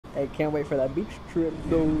I can't wait for that beach trip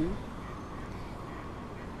though.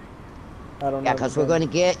 I don't know. Yeah, because we're going to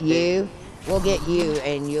get you. We'll get you,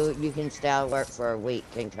 and you can stay out of work for a week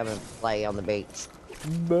and come and play on the beach.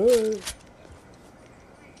 But it's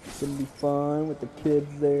gonna be fun with the kids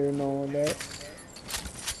there and all that.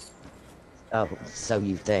 Oh, so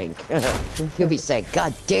you think. He'll be saying,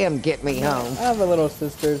 God damn, get me home. I have a little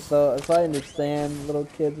sister, so I understand little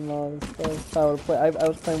kids and all this stuff. I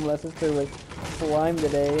was playing with my sister with slime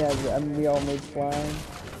today. We all made slime.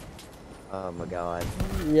 Oh my god.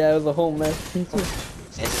 Yeah, it was a whole mess.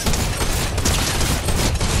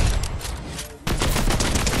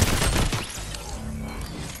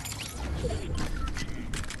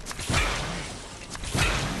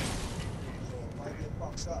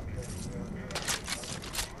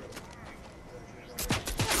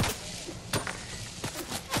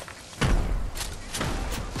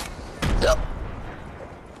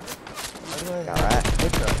 Alright.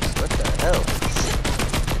 What the hell?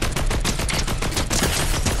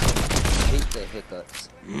 I hate the hiccups.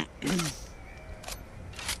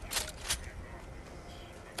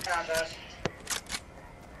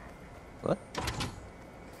 What?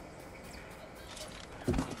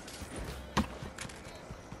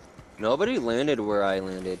 Nobody landed where I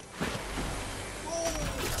landed.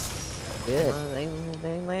 Good.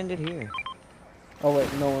 They landed here. Oh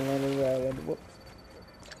wait, no one landed where I landed. Whoops.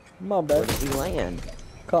 My Where bad. did you land?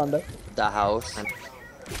 Condo. The house.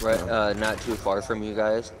 Right, not too far from you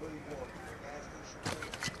guys.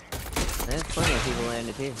 There's plenty of people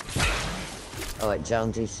landed here. Oh, at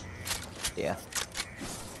Jonesy's. Yeah.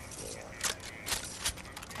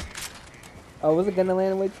 I wasn't gonna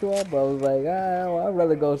land way too well, but I was like, well, I'd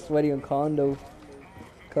rather go sweaty in condo.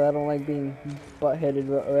 Cause I don't like being butt-headed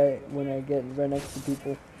right when I get right next to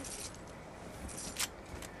people.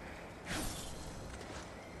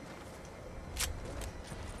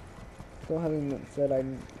 Still having said I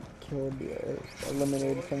killed or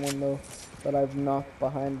eliminated someone though that I've knocked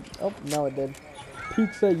behind. Oh, now it did.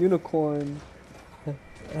 Pizza Unicorn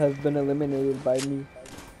has been eliminated by me.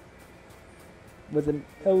 With an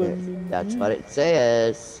elimination. That's what it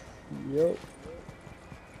says. Yup.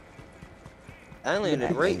 I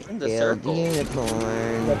landed right in the Killed circle.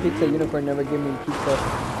 unicorn. That Pizza Unicorn never gave me pizza.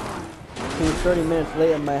 He was 30 minutes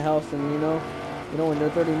late at my house, and you know when they're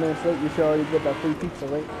 30 minutes late, you should already get that free pizza,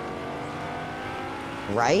 right?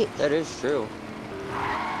 Right? That is true.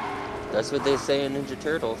 That's what they say in Ninja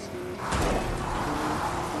Turtles.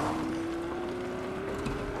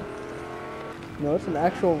 No, it's an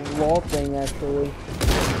actual law thing, actually,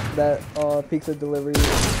 that pizza delivery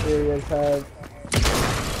areas have.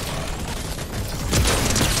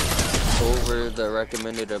 Over the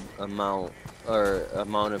recommended amount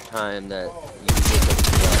of time that you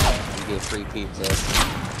get free pizza.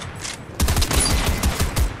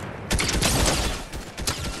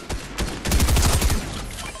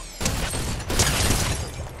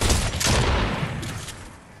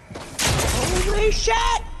 Holy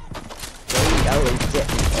shit! Holy shit,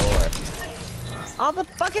 Lord. All the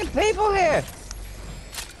fucking people here!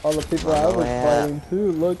 All the people I was yeah. fighting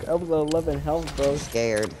too. Look, I was at 11 health, bro.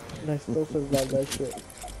 Scared. And I still survived that shit.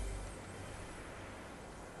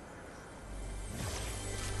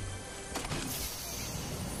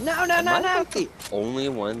 No, no, Am no, I no! like the only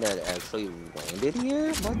one that actually landed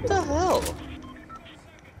here? What the hell?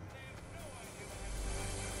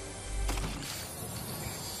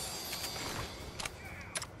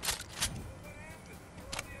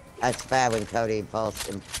 That's bad when Cody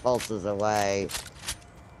pulses away.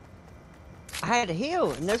 I had to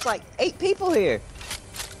heal, and there's like 8 people here.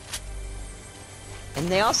 And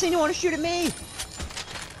they all seem to want to shoot at me.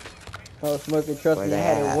 Oh, Smokey, trust Where me, I they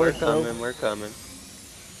had at? it We're worse, bro. coming, we're coming.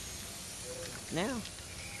 Now,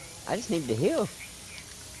 I just need to heal.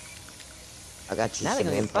 I got you Now they're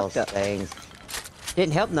some gonna get impulse fucked up. things.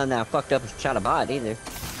 Didn't help none that I fucked up and shot a bot either.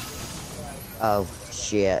 Oh,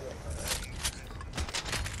 shit.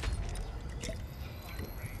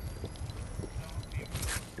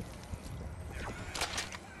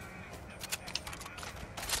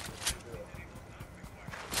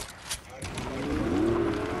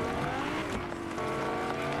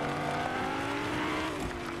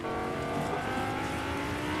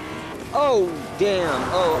 Oh, damn.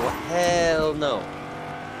 Oh, hell no.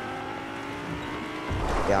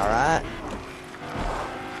 You alright?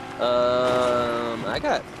 I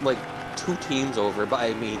got like 2 teams over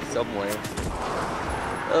by me somewhere.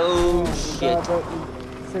 Oh, shit. God, that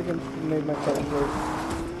freaking made my car work.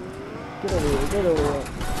 Get over here, get over here.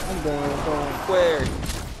 I'm going. Where?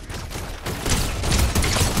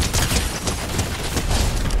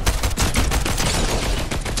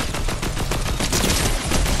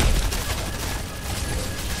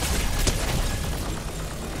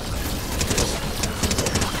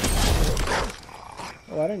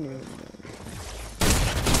 didn't even.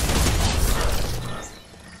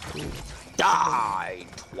 Die,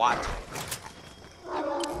 twat.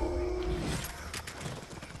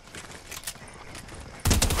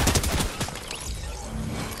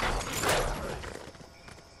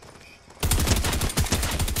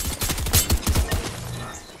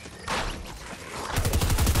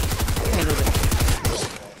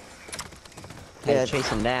 Had to chase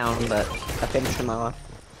him down, but I finished him off.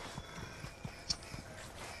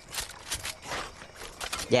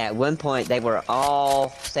 Yeah, at one point they were all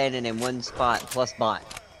standing in one spot plus bot.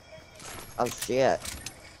 Oh shit.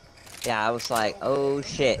 Yeah, I was like, oh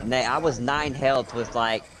shit. And I was 9 health with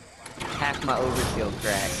like half my overkill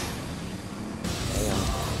cracked. Damn.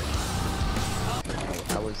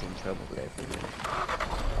 I was in trouble there for a minute.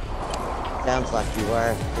 Sounds like you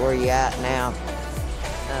were. Where are you at now?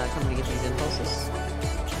 Coming to get these impulses.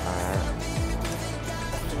 Alright.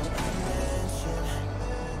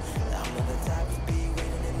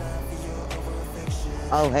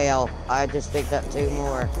 Oh hell, I just picked up 2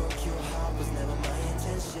 more.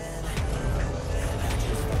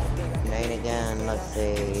 Main again, let's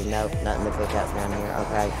see. Nope, nothing to pick up down here.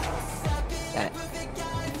 Okay. Got it.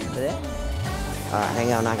 Over there? Alright,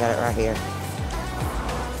 hang on, I got it right here.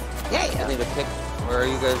 I need to pick. Where are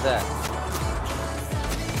you guys at?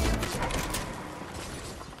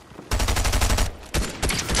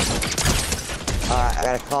 Alright, I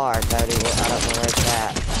got a car, Cody. Well, I don't know where it's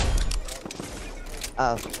at.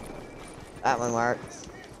 Oh. That one works.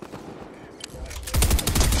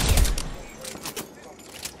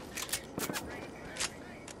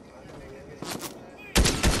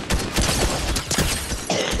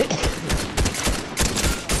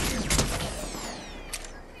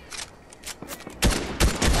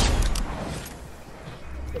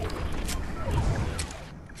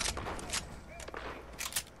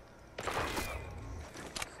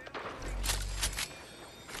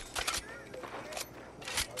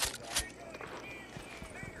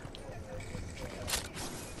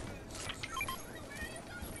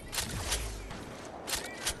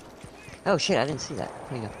 Oh shit, I didn't see that.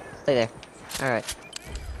 There you go. Stay there. Alright.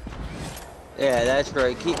 Yeah, that's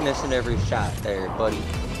right. Keep missing every shot there, buddy.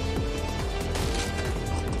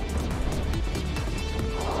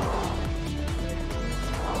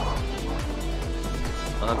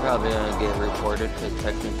 I'm probably gonna get reported because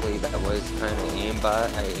technically that was kind of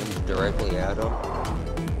aimbot. I aimed directly at him.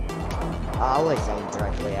 I always aim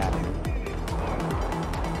directly at him.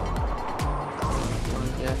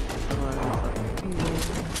 Yeah.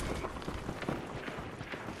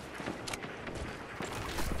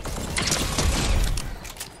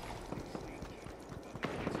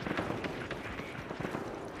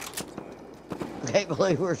 I can't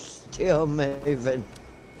believe we're still moving.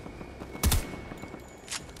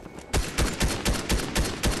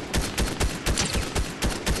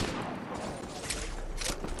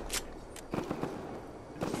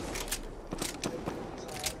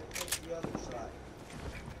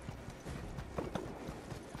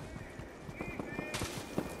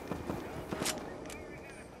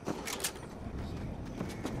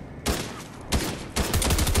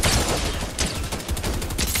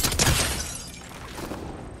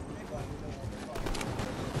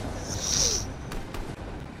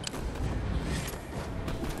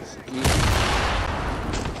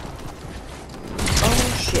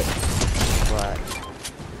 Oh shit. What?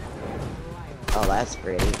 Oh, that's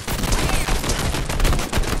pretty.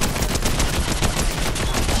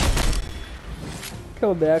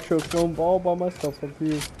 Killed the actual stone ball by myself up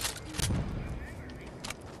here.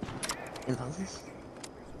 Impulses?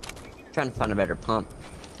 Trying to find a better pump.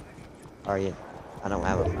 Are you? I don't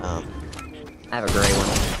have a pump. I have a gray one.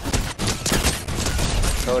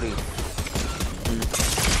 Cody,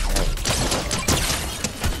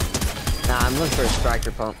 Nah, I'm looking for a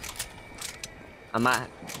striker pump. I might.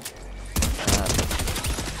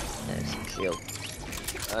 There's some shield.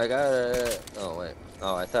 I got a. Oh wait.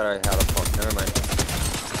 Oh, I thought I had a pump. Never mind.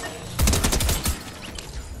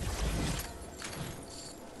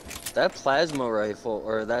 That plasma rifle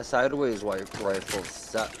or that sideways rifle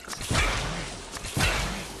sucks.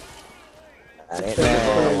 That ain't They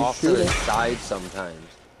bad. go off to the side sometimes.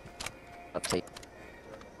 Upstate.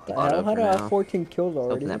 How do I have 14 kills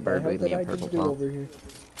already? Open that What bird the hell with me did a I purple just do pump. over here?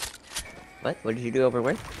 What? What did you do over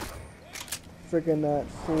where? Freaking that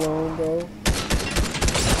Sloan, bro.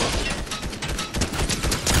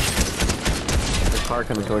 The car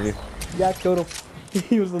coming toward you. Yeah, I killed him.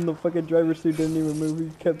 He was in the fucking driver's seat, didn't even move. He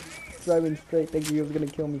kept driving straight, thinking he was gonna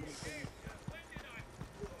kill me.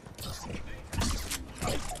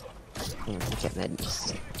 Get mad.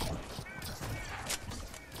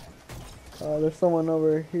 There's someone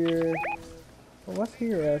over here. Oh, what's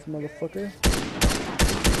here, ass motherfucker?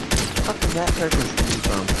 Fuck is that person shooting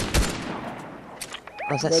from?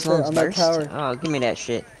 Oh, is that Right there, Sloan's on that burst? tower. Oh, give me that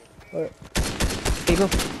shit. What? People?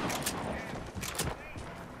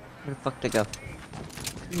 Where the fuck they go?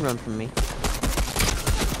 You run from me.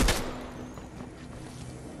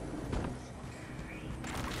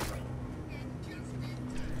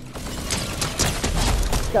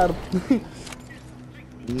 Got him.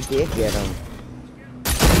 You did get him.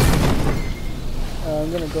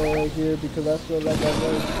 I'm gonna go right here because that's where that guy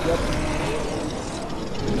was. Yep.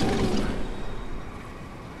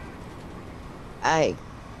 Hey,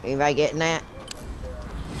 anybody getting that?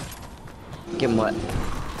 Give him what?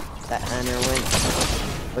 That hunter went.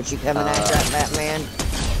 What you coming after that Batman?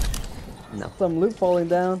 No. Some loot falling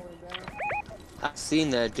down. I seen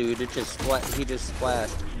that dude. It just he just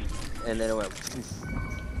splashed, and then it went.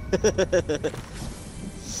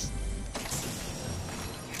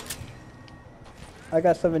 I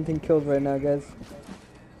got 17 kills right now, guys.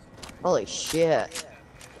 Holy shit.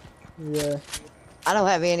 Yeah. I don't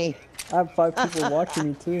have any. I have 5 people watching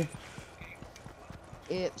me too.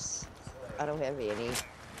 Oops. I don't have any.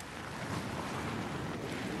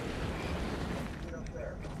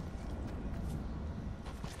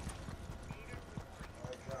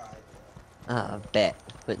 Bet.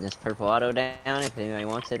 Putting this purple auto down. If anybody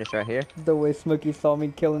wants it, it's right here. The way Smokey saw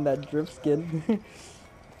me killing that drift skin.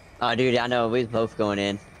 Oh, dude, I know. We was both going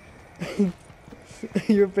in.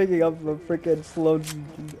 You're picking up the freaking slow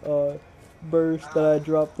burst that I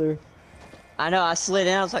dropped there. I know. I slid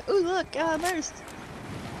in. I was like, ooh, look, burst.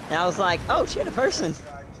 And I was like, oh shit, a person.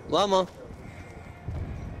 Llama.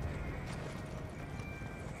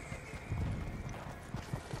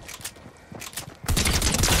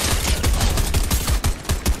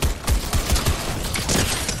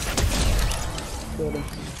 Killed him.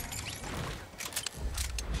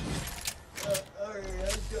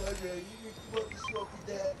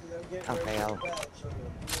 Okay,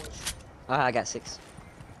 Oh, I got 6.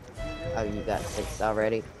 oh, you got 6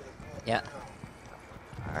 already? Yeah.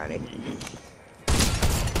 Alrighty.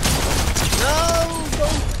 No!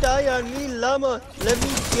 Don't die on me, llama. Let me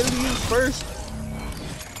kill you first.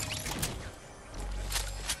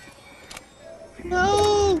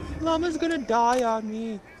 No! Llama's gonna die on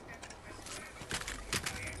me.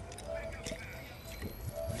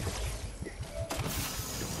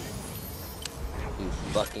 You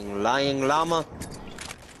fucking lying llama.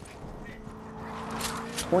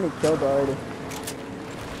 20 killed already.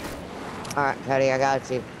 Alright, Cuddy, I got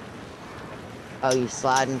you. Oh, you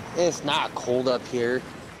sliding? It's not cold up here.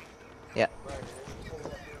 Yeah.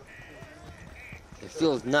 It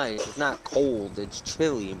feels nice. It's not cold. It's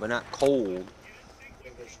chilly, but not cold.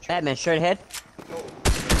 Batman, straight ahead.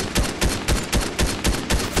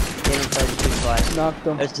 Get him 32 flash. Knocked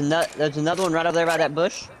him. There's another one right over there by that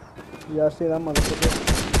bush. Yeah, I see that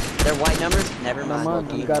motherfucker. They're white numbers. Never mind. mind.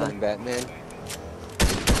 Smokey, got come him. on, Batman.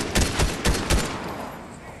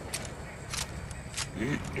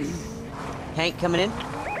 Hank coming in.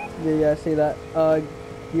 Yeah, I see that. Do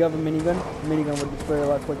you have a minigun? Minigun would destroy a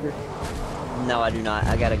lot quicker. No, I do not.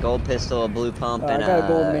 I got a gold pistol, a blue pump, I and got a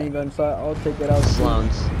gold minigun, so I'll take it out.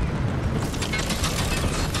 Sloan's.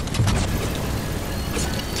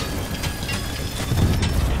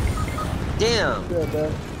 Damn. Yeah,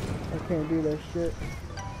 bro. I can't do that shit.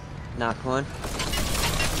 Knock one.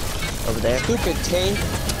 Over there. Stupid tank.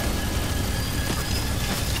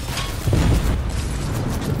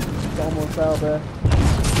 It's almost out, bro.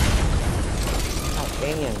 Oh,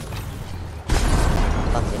 damn.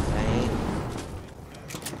 Fucking pain.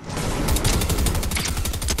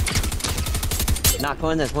 Knock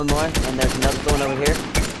one. There's one more, and there's another one over here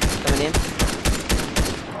coming in.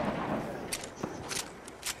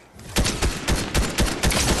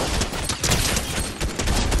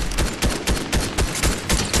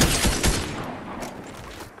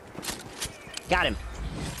 Got him.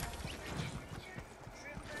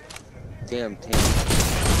 Damn tank.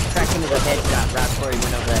 Cracked him with a headshot right before he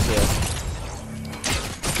went over that hill.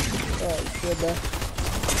 Oh, shit, bro.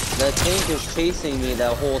 The tank is chasing me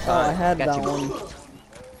that whole Oh, I time. had Got that you. one.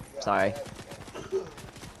 Sorry.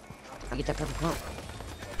 I'll get that purple pump.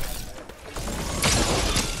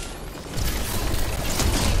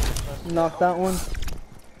 Knocked that one.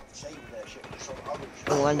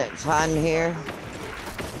 The one that's hiding here.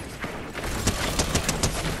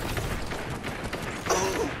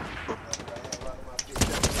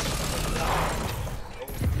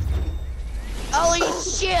 Holy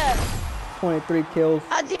shit! 23 kills.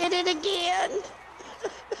 I did it again!